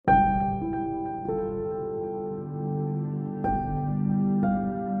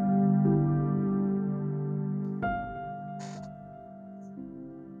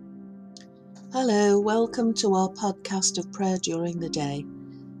Welcome to our podcast of prayer during the day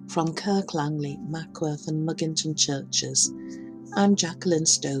from Kirk Langley, Mackworth and Muggington Churches. I'm Jacqueline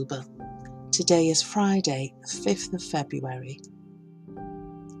Stober. Today is Friday, 5th of February.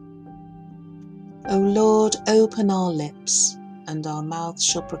 O Lord, open our lips, and our mouths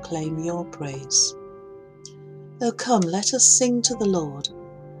shall proclaim your praise. O come, let us sing to the Lord.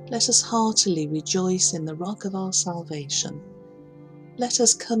 Let us heartily rejoice in the rock of our salvation. Let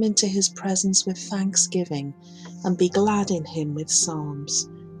us come into his presence with thanksgiving and be glad in him with psalms.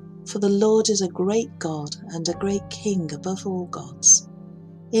 For the Lord is a great God and a great King above all gods.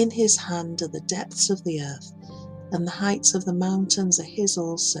 In his hand are the depths of the earth, and the heights of the mountains are his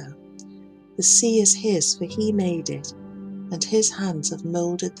also. The sea is his, for he made it, and his hands have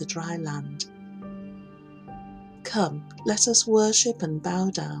moulded the dry land. Come, let us worship and bow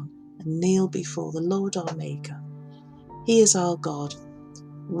down and kneel before the Lord our Maker. He is our God.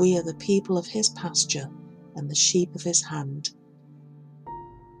 We are the people of his pasture and the sheep of his hand.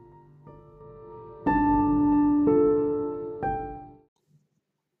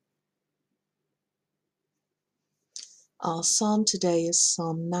 Our psalm today is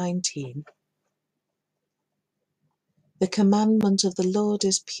Psalm 19. The commandment of the Lord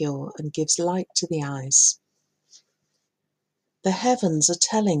is pure and gives light to the eyes. The heavens are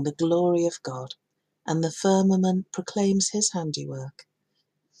telling the glory of God, and the firmament proclaims his handiwork.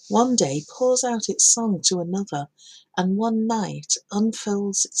 One day pours out its song to another, and one night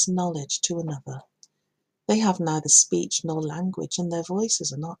unfolds its knowledge to another. They have neither speech nor language, and their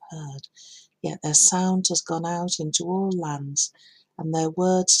voices are not heard. Yet their sound has gone out into all lands, and their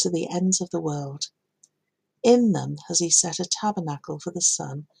words to the ends of the world. In them has he set a tabernacle for the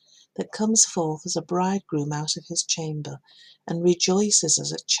sun, that comes forth as a bridegroom out of his chamber, and rejoices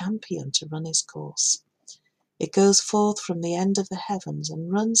as a champion to run his course. It goes forth from the end of the heavens,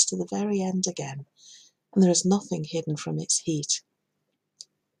 and runs to the very end again, and there is nothing hidden from its heat.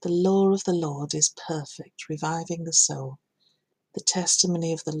 The law of the Lord is perfect, reviving the soul. The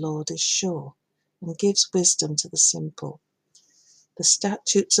testimony of the Lord is sure, and gives wisdom to the simple. The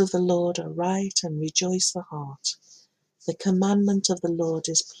statutes of the Lord are right, and rejoice the heart. The commandment of the Lord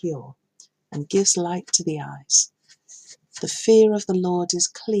is pure, and gives light to the eyes. The fear of the Lord is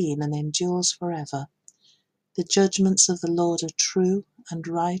clean, and endures forever. The judgments of the Lord are true and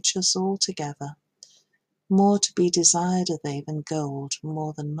righteous altogether. More to be desired are they than gold,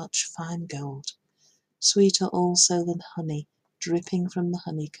 more than much fine gold. Sweeter also than honey, dripping from the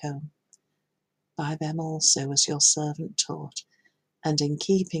honeycomb. By them also is your servant taught, and in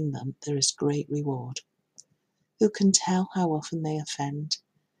keeping them there is great reward. Who can tell how often they offend?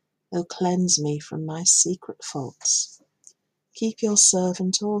 O cleanse me from my secret faults. Keep your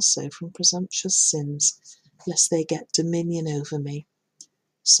servant also from presumptuous sins, lest they get dominion over me.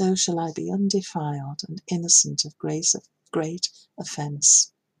 So shall I be undefiled and innocent of great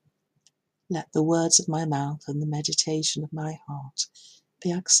offence. Let the words of my mouth and the meditation of my heart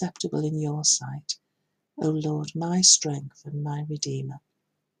be acceptable in your sight, O Lord, my strength and my Redeemer.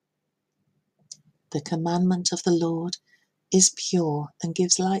 The commandment of the Lord is pure and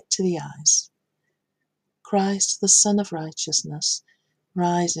gives light to the eyes. Christ, the Son of Righteousness,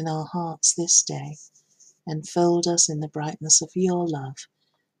 rise in our hearts this day, enfold us in the brightness of your love,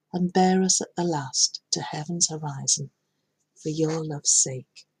 and bear us at the last to heaven's horizon, for your love's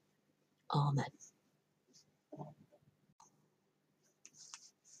sake. Amen.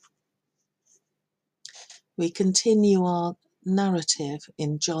 We continue our narrative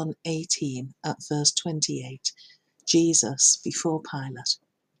in John 18 at verse 28, Jesus before Pilate.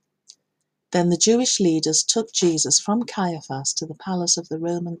 Then the Jewish leaders took Jesus from Caiaphas to the palace of the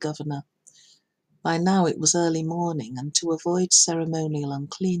Roman governor. By now it was early morning, and to avoid ceremonial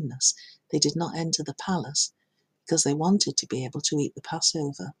uncleanness, they did not enter the palace, because they wanted to be able to eat the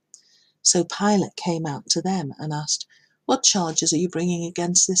Passover. So Pilate came out to them and asked, "What charges are you bringing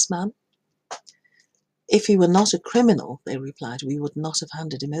against this man?" "If he were not a criminal," they replied, "we would not have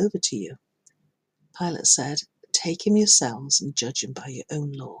handed him over to you." Pilate said, "Take him yourselves and judge him by your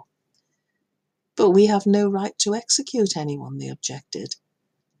own law." "But we have no right to execute anyone," they objected.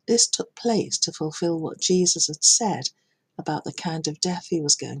 This took place to fulfill what Jesus had said about the kind of death he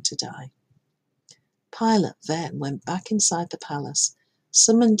was going to die. Pilate then went back inside the palace,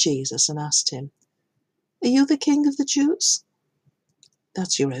 summoned Jesus and asked him, "Are you the king of the Jews?"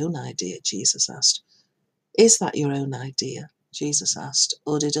 "That's your own idea," Jesus asked. "Is that your own idea?" Jesus asked,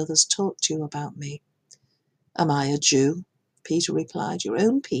 "or did others talk to you about me?" "Am I a Jew?" Peter replied. "Your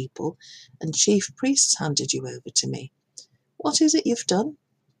own people and chief priests handed you over to me. What is it you've done?"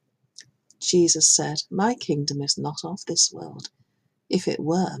 Jesus said, "My kingdom is not of this world. If it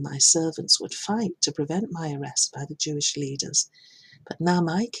were, my servants would fight to prevent my arrest by the Jewish leaders. But now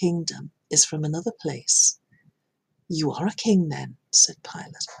my kingdom is from another place." "You are a king then," said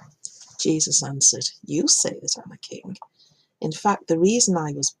Pilate. Jesus answered, "You say that I'm a king. In fact, the reason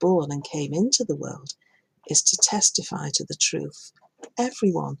I was born and came into the world is to testify to the truth.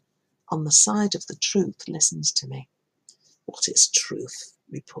 Everyone on the side of the truth listens to me." "What is truth?"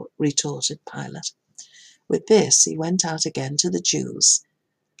 retorted Pilate. With this, he went out again to the Jews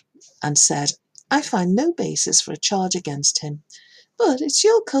and said, "I find no basis for a charge against him, but it's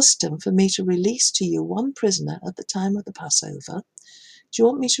your custom for me to release to you one prisoner at the time of the Passover. Do you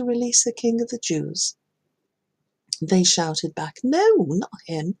want me to release the King of the Jews?" They shouted back, "No, not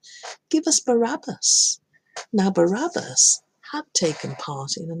him. Give us Barabbas." Now Barabbas had taken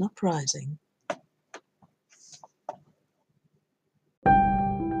part in an uprising.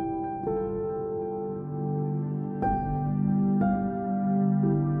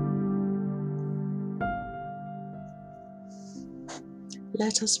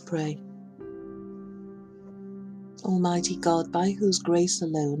 Let us pray. Almighty God, by whose grace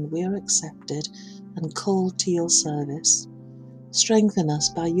alone we are accepted and called to your service, strengthen us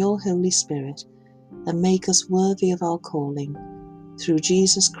by your Holy Spirit and make us worthy of our calling, through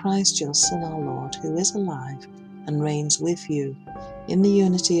Jesus Christ, your Son, our Lord, who is alive and reigns with you in the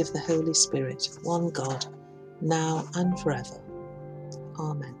unity of the Holy Spirit, one God, now and forever.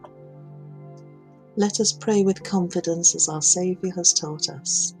 Amen. Let us pray with confidence as our Saviour has taught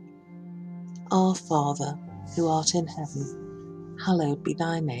us. Our Father, who art in heaven, hallowed be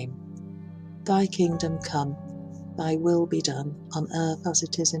thy name. Thy kingdom come, thy will be done, on earth as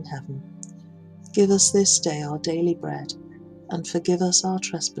it is in heaven. Give us this day our daily bread, and forgive us our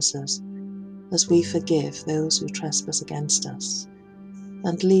trespasses, as we forgive those who trespass against us.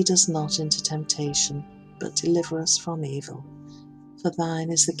 And lead us not into temptation, but deliver us from evil. For thine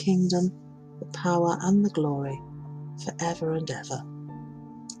is the kingdom, the power, and the glory, for ever and ever.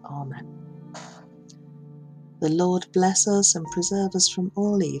 Amen. The Lord bless us and preserve us from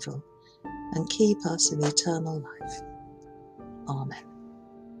all evil, and keep us in eternal life. Amen.